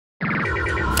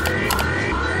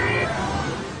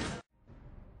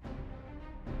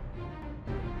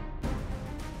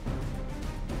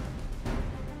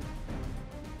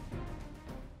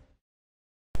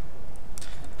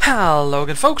Hello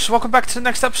again folks, welcome back to the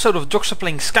next episode of Joxer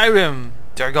playing Skyrim,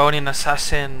 the Argonian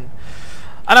Assassin.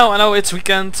 I know it's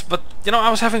weekend, but you know, I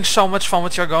was having so much fun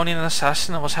with the Argonian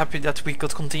Assassin. I was happy that we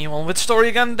could continue on with the story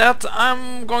again, that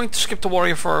I'm going to skip the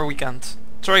warrior for a weekend.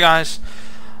 Sorry guys.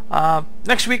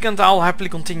 Next weekend I'll happily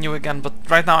continue again, but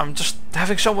right now I'm just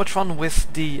having so much fun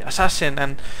with the assassin,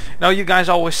 and you know, you guys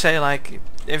always say like,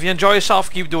 if you enjoy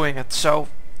yourself, keep doing it, so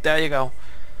there you go.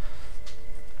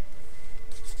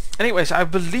 Anyways, I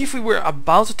believe we were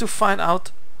about to find out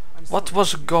what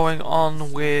was going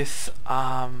on with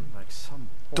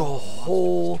the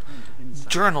whole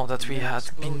journal that we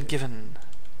had been given.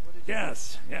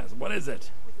 Yes, what is it?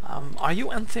 Are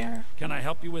you Anthea? Can I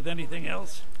help you with anything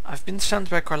else? I've been sent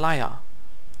by Carlia.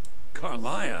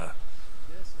 Carlia?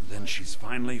 Then she's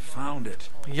finally found it.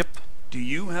 Yep. Do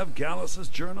you have Gallus's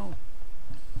journal?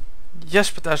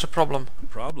 Yes, but there's a problem. A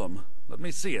problem? Let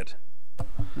me see it.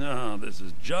 Oh, this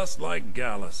is just like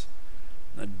Gallus.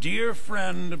 A dear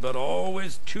friend, but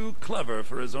always too clever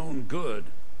for his own good.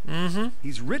 Mm-hmm.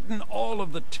 He's written all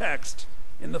of the text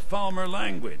in the Thalmor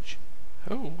language.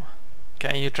 Oh.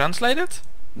 Can you translate it?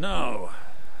 No.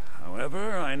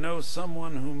 However, I know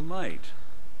someone who might.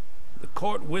 The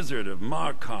court wizard of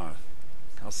Markarth,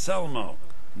 Thalmor,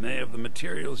 may have the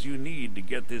materials you need to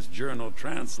get this journal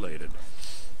translated.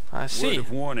 I see. Word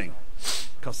of warning.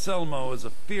 Thalmor is a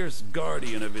fierce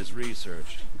guardian of his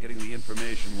research. Getting the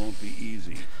information won't be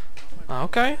easy.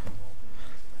 Okay.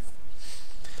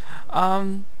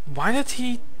 Why did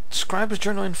he scribe his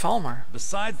journal in Thalmor?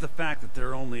 Besides the fact that there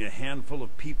are only a handful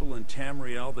of people in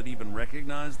Tamriel that even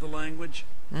recognize the language,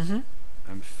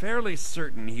 I'm fairly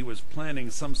certain he was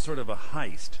planning some sort of a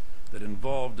heist that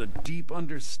involved a deep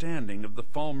understanding of the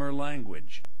Thalmor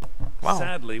language. Wow.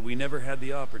 Sadly, we never had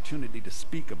the opportunity to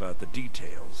speak about the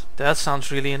details. That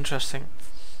sounds really interesting.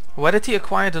 Where did he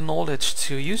acquire the knowledge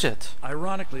to use it?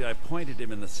 Ironically, I pointed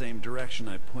him in the same direction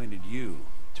I pointed you,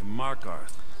 to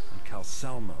Markarth and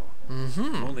Thalmor.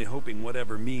 I'm only hoping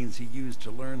whatever means he used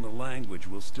to learn the language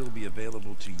will still be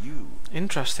available to you.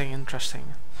 Interesting.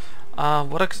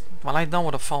 Well, I know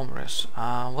what a Thalmor is.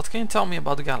 What can you tell me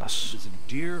about Gallus? He's a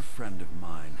dear friend of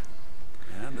mine,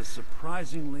 and a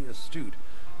surprisingly astute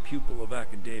pupil of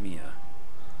academia.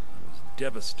 I was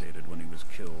devastated when he was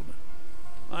killed.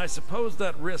 I suppose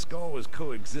that risk always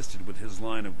coexisted with his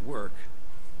line of work.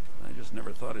 I just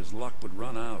never thought his luck would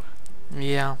run out.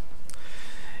 Yeah.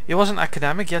 He was an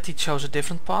academic, yet he chose a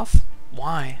different path.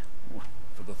 Why?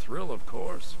 For the thrill, of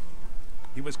course.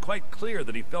 He was quite clear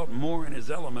that he felt more in his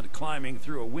element climbing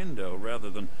through a window rather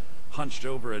than hunched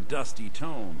over a dusty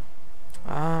tome.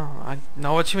 Ah, I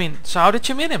know what you mean. So how did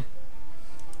you meet him?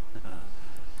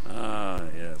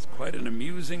 Yes, quite an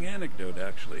amusing anecdote,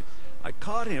 actually. I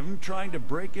caught him trying to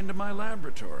break into my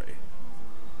laboratory.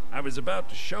 I was about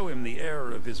to show him the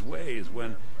error of his ways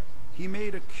when he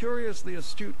made a curiously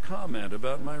astute comment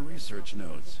about my research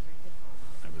notes.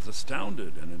 I was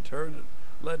astounded, and in turn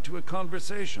it led to a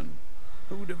conversation.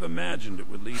 Who would have imagined it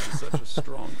would lead to such a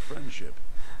strong friendship?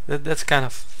 That's kind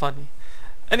of funny.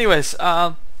 Anyways,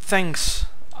 thanks.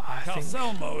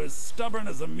 Thalmor is stubborn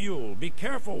as a mule. Be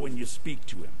careful when you speak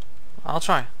to him. I'll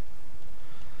try.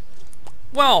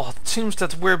 Well, it seems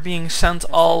that we're being sent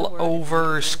all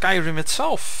over Skyrim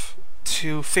itself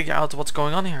to figure out what's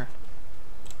going on here.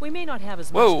 We may not have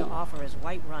as much to offer as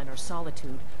Whiterun or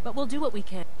Solitude, but we'll do what we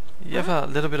can. You have a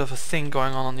little bit of a thing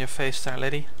going on your face there,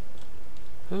 lady.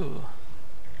 Ooh.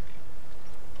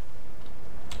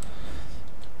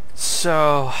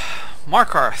 So,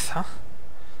 Markarth, huh?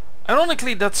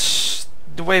 Ironically, that's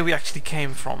the way we actually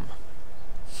came from.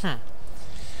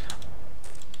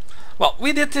 Well,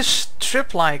 we did this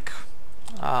trip like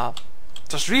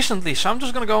just recently, so I'm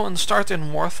just gonna go and start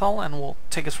in Morthal and we'll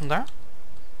take it from there.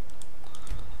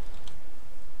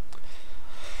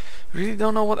 Really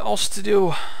don't know what else to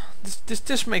do.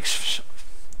 This makes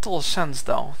total sense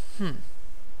though.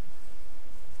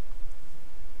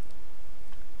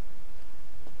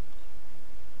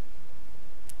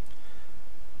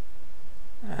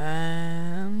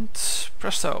 And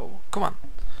presto, come on.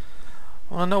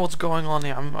 I wanna know what's going on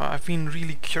here. I've been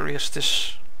really curious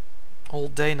this whole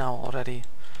day now already.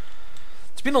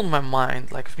 It's been on my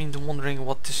mind, like I've been wondering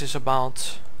what this is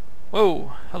about.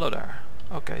 Whoa, hello there.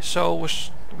 Okay, so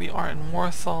we are in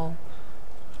Morthal.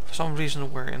 For some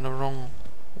reason we're in the wrong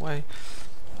way.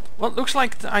 Well, it looks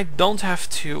like I don't have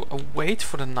to wait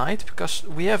for the night, because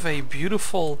we have a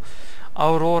beautiful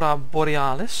Aurora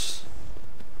Borealis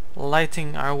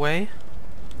lighting our way.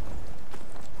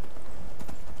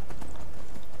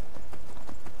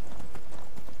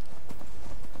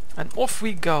 And off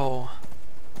we go.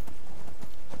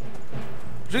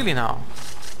 Really now.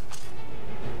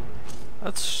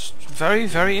 That's very,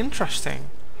 very interesting.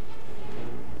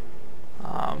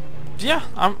 Yeah,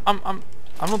 I'm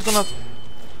not gonna.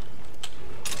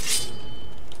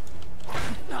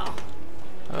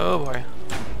 Oh boy.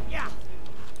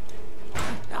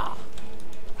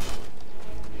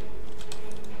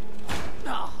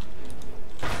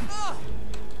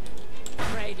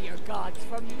 Pray to your gods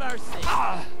for mercy.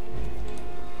 I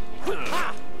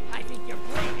think you're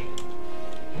bleeding.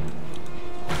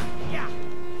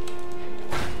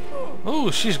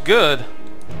 Oh, she's good.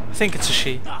 I think it's a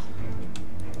she.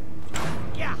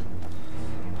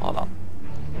 Hold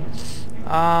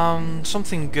on.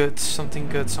 Something good, something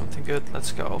good, something good.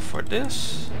 Let's go for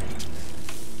this.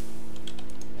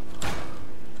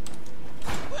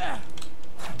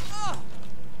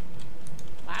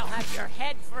 I'll have your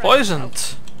head for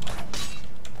Poisoned.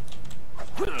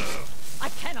 I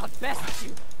cannot best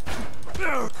you.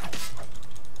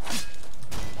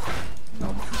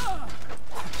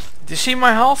 Did you see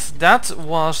my health? That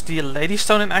was the Lady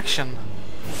Stone in action.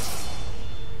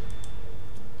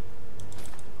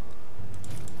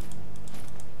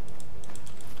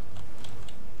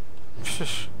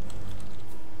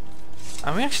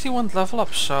 And we actually went level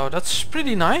up, so that's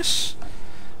pretty nice.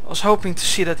 I was hoping to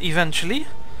see that eventually.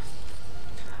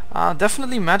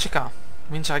 Definitely Magicka.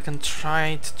 Means I can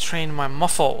try to train my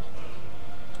Morthal.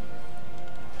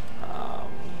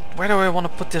 Where do I want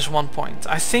to put this 1 point?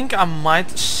 I think I might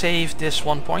save this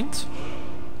 1 point.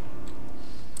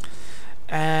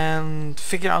 And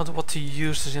figure out what to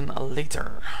use this in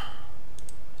later.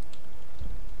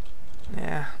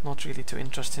 Yeah, not really too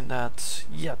interested in that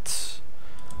yet.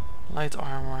 Light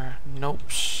armor, nope.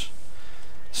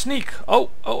 Sneak! Oh,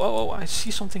 I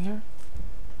see something here.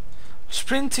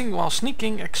 Sprinting while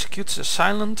sneaking executes a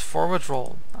silent forward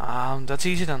roll. That's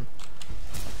easy then.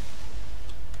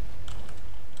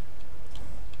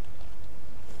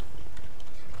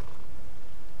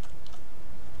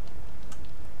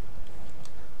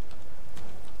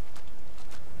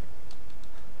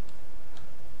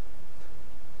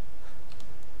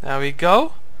 There we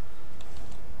go.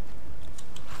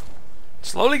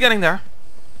 Slowly getting there.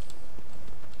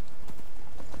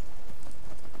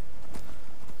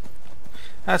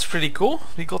 That's pretty cool.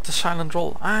 We got the silent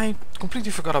roll. I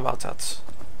completely forgot about that.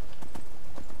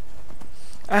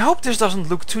 I hope this doesn't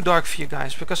look too dark for you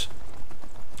guys, because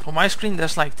on my screen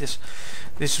there's like this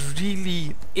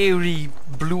really eerie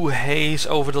blue haze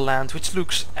over the land, which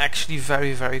looks actually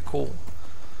very, very cool.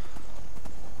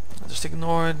 Just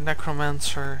ignore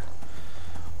Necromancer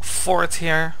fort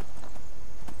here.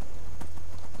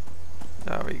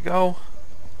 There we go.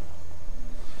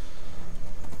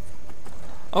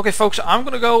 Okay folks, I'm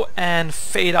gonna go and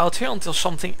fade out here until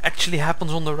something actually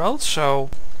happens on the road, so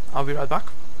I'll be right back.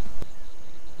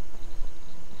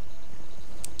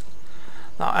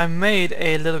 Now I made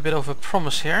a little bit of a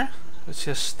promise here, which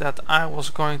is that I was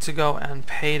going to go and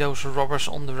pay those robbers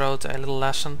on the road a little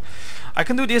lesson. I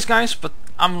can do these guys, but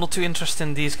I'm not too interested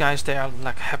in these guys. They are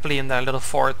like happily in their little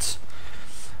fort.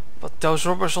 But those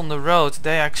robbers on the road,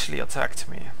 they actually attacked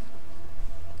me.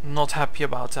 Not happy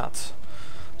about that.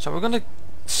 So we're gonna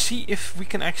see if we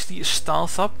can actually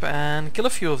stealth up and kill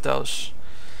a few of those.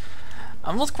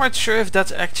 I'm not quite sure if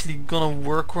that's actually gonna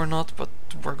work or not, but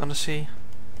we're gonna see.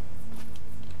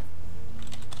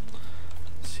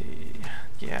 Let's see.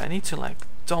 Yeah, I need to like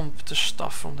dump the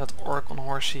stuff from that orc on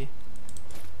horsey.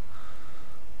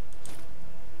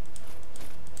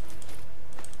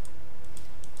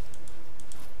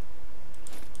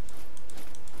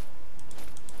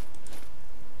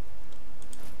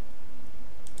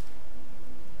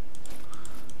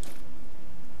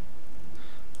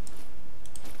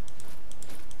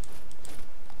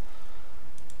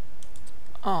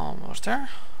 Almost there.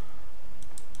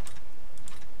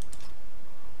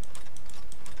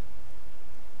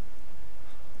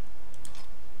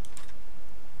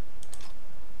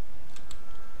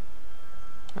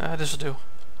 This'll do.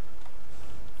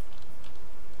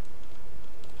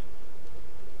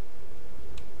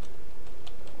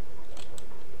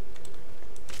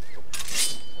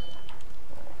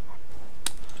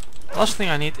 Last thing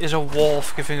I need is a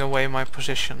wolf giving away my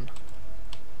position.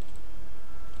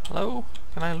 Hello?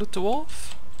 Can I loot the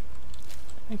wolf?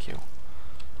 Thank you.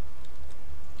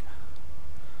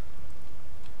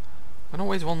 I'm gonna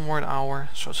wait 1 more hour,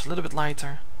 so it's a little bit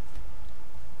lighter.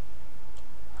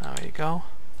 There you go.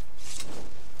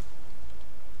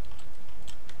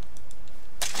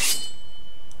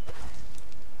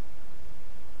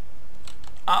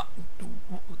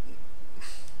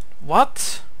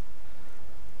 What?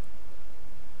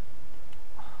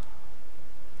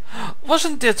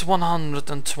 Wasn't it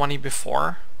 120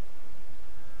 before?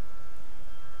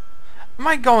 Am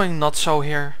I going not so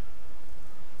here?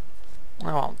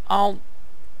 Well, I'll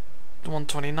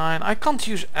 129. I can't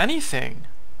use anything.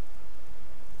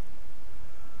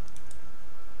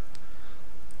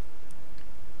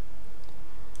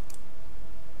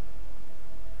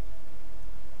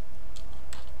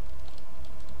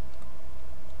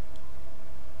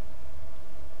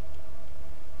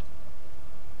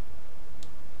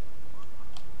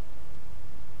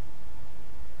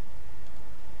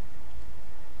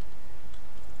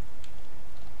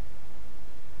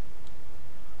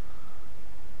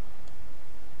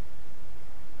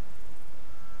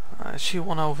 I see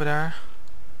one over there.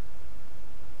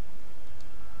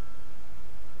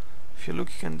 If you look,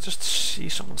 you can just see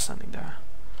someone standing there.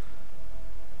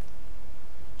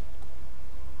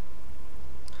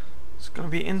 It's gonna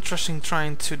be interesting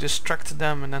trying to distract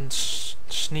them and then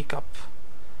sneak up.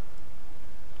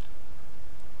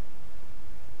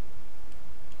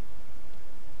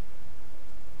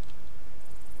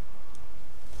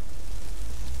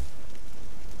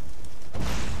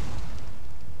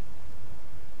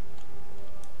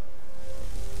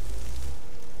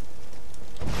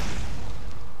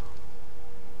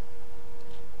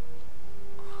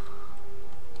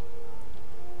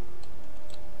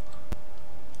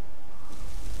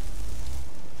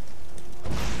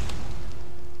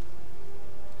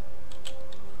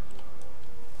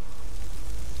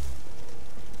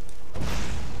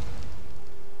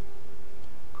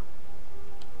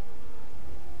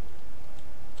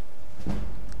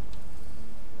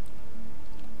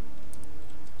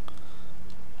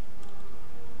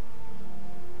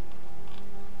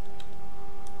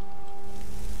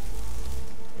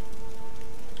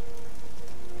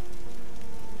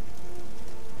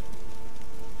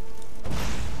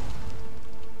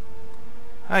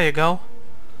 There you go.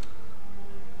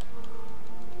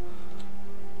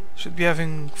 Should be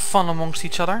having fun amongst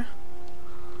each other.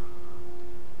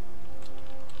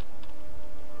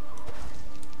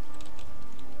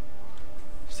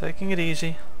 Just taking it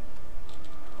easy.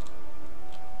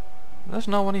 There's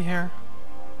nobody here.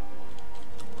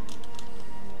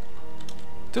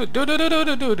 Dude.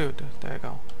 There you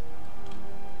go.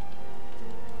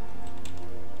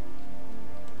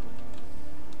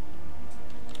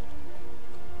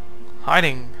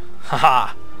 Hiding.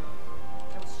 Haha.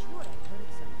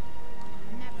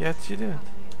 Yes, you did.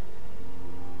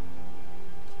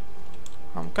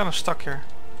 I'm kind of stuck here.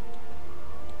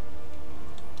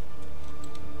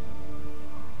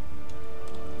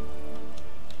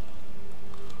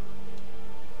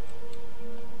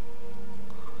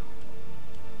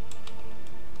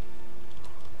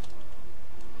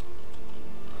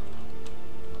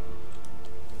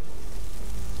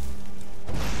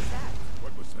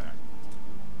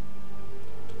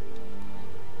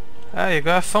 There you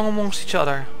go, have fun amongst each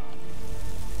other.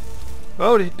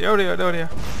 Oh dear.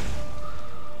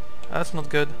 That's not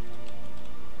good.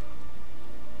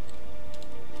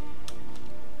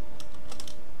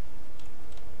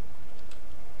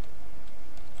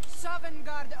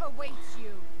 Sovngarde awaits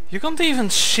you. You can't even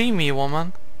see me,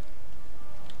 woman.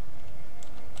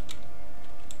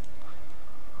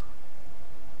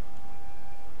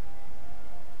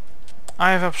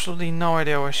 I have absolutely no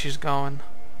idea where she's going.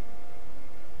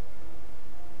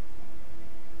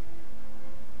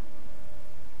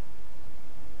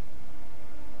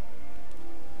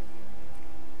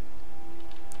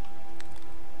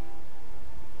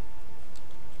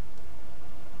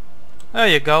 There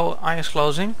you go, eyes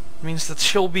closing. Means that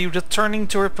she'll be returning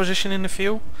to her position in a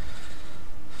few.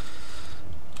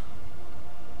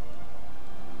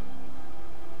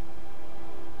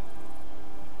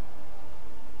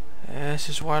 This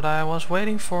is what I was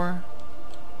waiting for.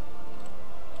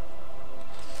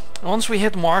 Once we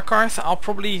hit Markarth, I'll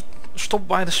probably stop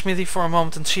by the smithy for a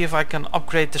moment and see if I can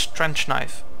upgrade this trench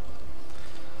knife.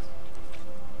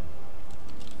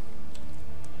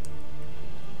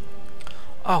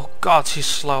 Oh god, she's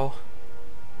slow.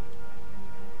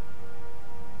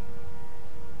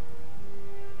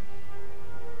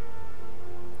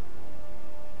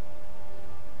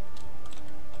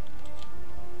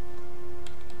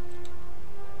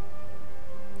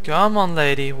 Come on,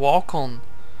 lady, walk on.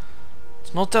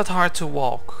 It's not that hard to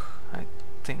walk, I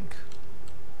think.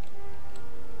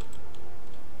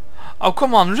 Oh,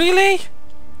 come on, really?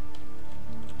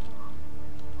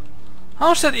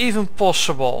 How's that even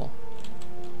possible?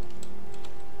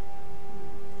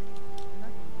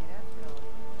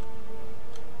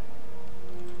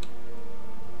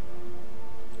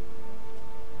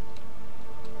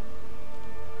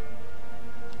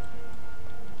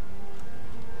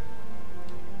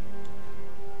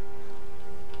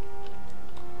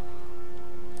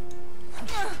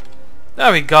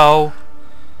 There we go.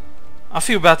 I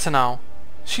feel better now.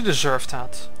 She deserved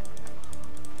that.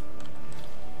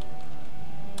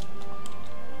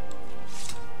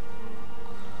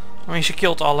 I mean, she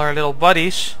killed all her little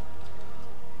buddies,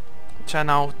 which I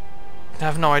now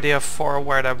have no idea for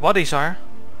where their bodies are.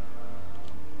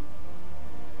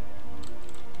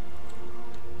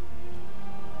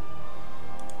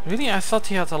 Really? I thought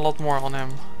he had a lot more on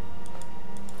him.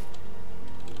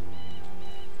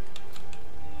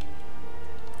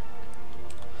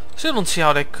 Still don't see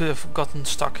how they could have gotten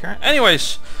stuck here.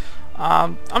 Anyways,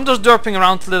 I'm just derping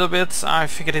around a little bit. I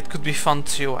figured it could be fun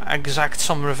to exact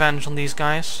some revenge on these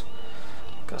guys.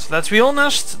 Because let's be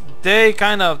honest, they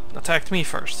kind of attacked me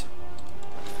first.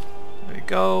 There we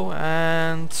go,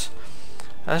 and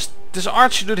there's this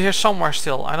archer dude here somewhere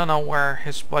still. I don't know where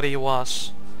his body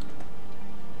was.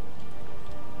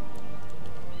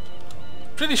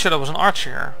 Pretty sure there was an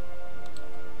archer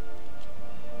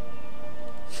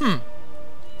here.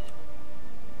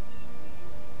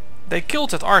 They killed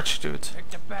that archer dude.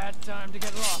 Picked a bad time to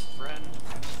get lost, friend.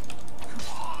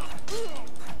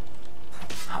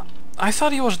 I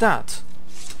thought he was dead.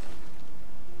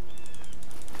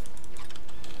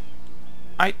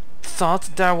 I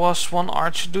thought there was one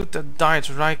archer dude that died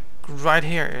right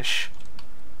here-ish.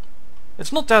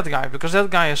 It's not that guy, because that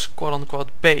guy is quote-unquote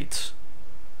bait.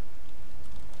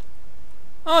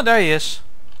 Oh, there he is.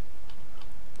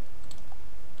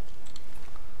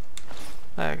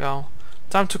 There you go.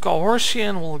 Time to call Horsey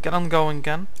and we'll get on going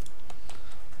again.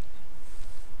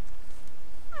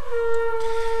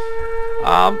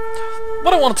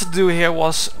 What I wanted to do here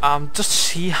was just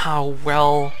see how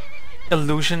well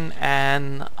illusion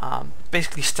and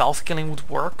basically stealth killing would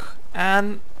work,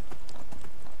 and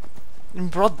in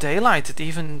broad daylight it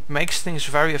even makes things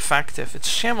very effective. It's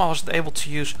a shame I wasn't able to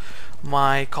use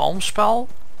my calm spell,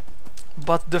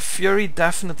 but the fury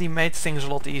definitely made things a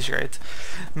lot easier. It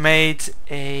made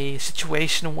a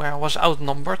situation where I was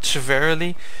outnumbered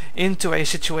severely into a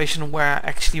situation where I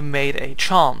actually made a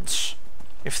chance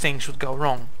if things would go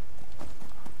wrong.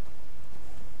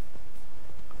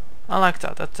 I like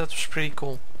that. That was pretty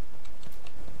cool.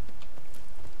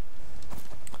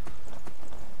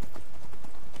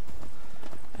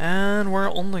 And we're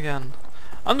on again.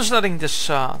 I'm just letting this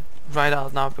ride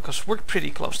out now because we're pretty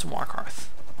close to Markarth.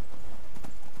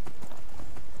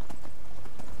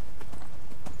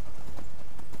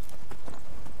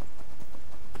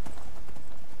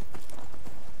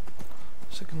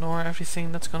 Just ignore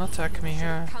everything that's gonna attack me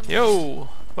here. Yo!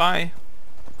 Bye!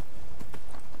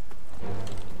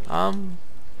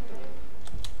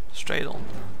 Straight on.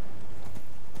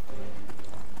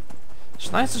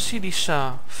 It's nice to see these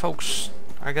folks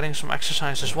are getting some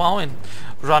exercise as well in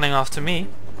running after me.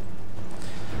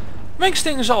 Makes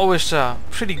things always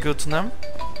pretty good to them.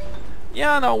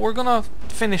 Yeah, no, we're gonna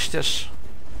finish this.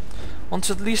 Want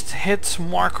to at least hit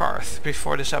Markarth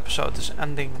before this episode is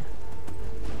ending.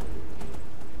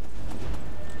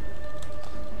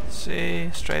 Let's see,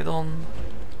 straight on.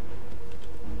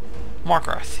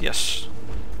 Markarth, yes.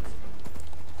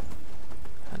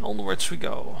 And onwards we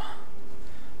go.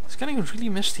 It's getting really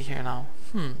misty here now.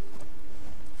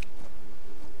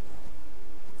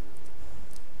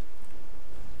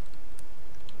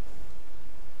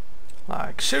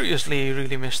 Like seriously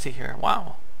really misty here.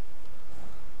 Wow.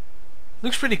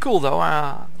 Looks pretty cool though,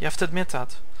 you have to admit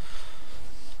that.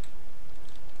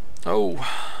 Oh.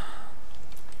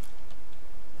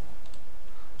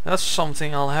 That's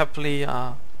something I'll happily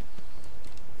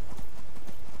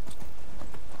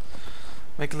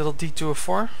make a little detour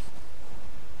for.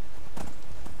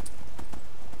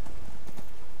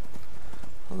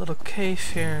 A little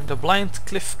cave here, the Blind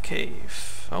Cliff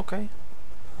Cave. Okay.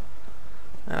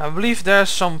 And I believe there's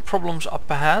some problems up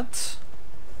ahead.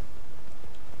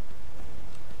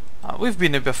 We've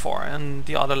been here before in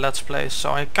the other Let's Plays,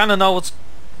 so I kinda know what's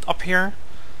up here.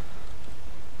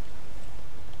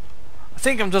 I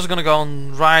think I'm just gonna go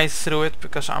and ride through it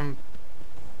because I'm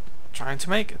trying to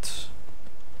make it.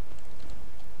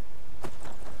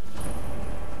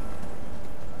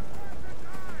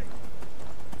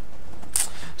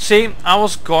 See, I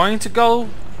was going to go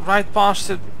right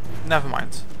past it. Never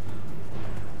mind.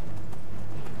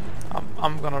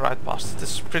 I'm gonna ride past it.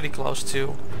 This is pretty close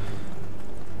to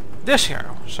this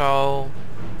here, so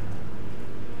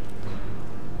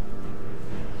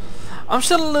I'm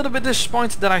still a little bit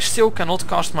disappointed that I still cannot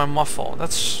cast my Morthal.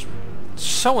 That's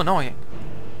so annoying.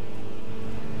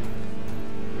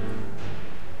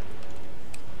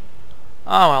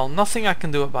 Oh well, nothing I can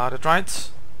do about it, right?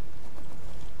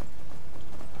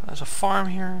 There's a farm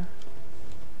here.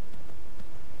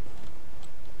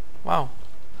 Wow.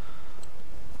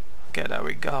 Okay, there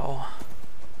we go.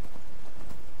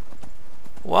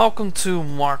 welcome to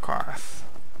Markarth,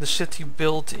 the city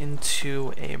built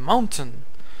into a mountain,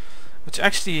 which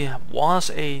actually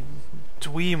was a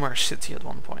Dwemer city at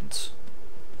one point.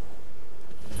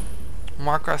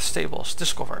 Markarth stables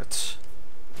discovered.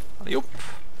 Alley-oop.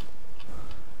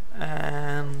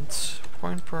 And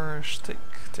point purse, take.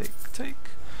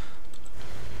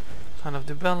 Sign of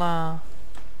Dubella.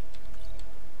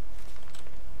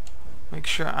 Make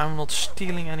sure I'm not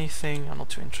stealing anything. I'm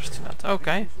not too interested in that.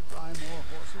 Okay.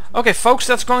 Okay, folks,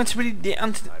 that's going to be the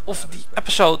end of the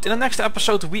episode. In the next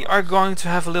episode, we are going to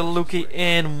have a little looky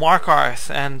in Markarth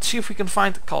and see if we can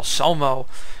find Calcelmo.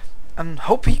 And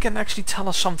hope he can actually tell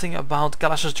us something about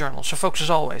Gallus' journal. So, folks, as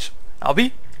always, I'll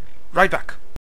be right back.